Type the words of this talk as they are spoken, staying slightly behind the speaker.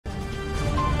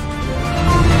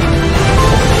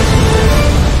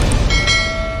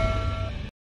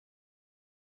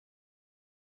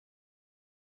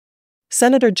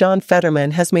Senator John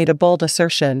Fetterman has made a bold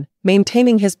assertion,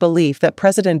 maintaining his belief that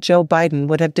President Joe Biden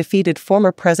would have defeated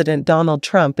former President Donald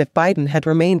Trump if Biden had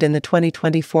remained in the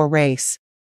 2024 race.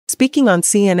 Speaking on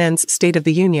CNN's State of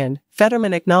the Union,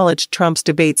 Fetterman acknowledged Trump's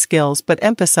debate skills but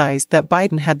emphasized that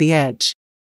Biden had the edge.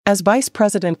 As Vice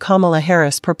President Kamala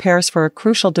Harris prepares for a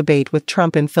crucial debate with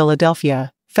Trump in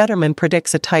Philadelphia, Fetterman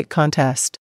predicts a tight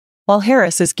contest. While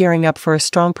Harris is gearing up for a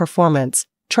strong performance,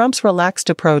 Trump's relaxed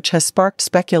approach has sparked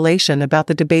speculation about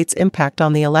the debate's impact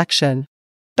on the election.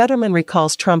 Fetterman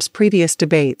recalls Trump's previous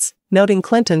debates, noting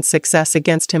Clinton's success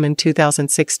against him in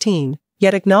 2016,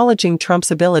 yet acknowledging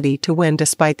Trump's ability to win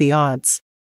despite the odds.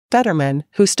 Fetterman,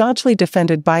 who staunchly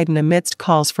defended Biden amidst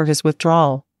calls for his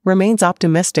withdrawal, remains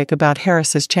optimistic about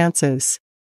Harris's chances.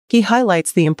 He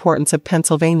highlights the importance of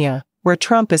Pennsylvania, where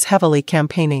Trump is heavily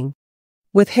campaigning.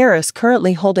 With Harris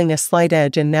currently holding a slight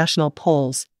edge in national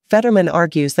polls, Fetterman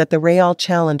argues that the real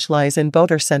challenge lies in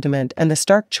voter sentiment and the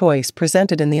stark choice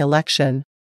presented in the election.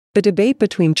 The debate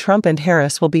between Trump and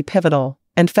Harris will be pivotal,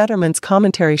 and Fetterman's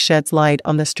commentary sheds light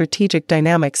on the strategic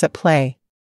dynamics at play.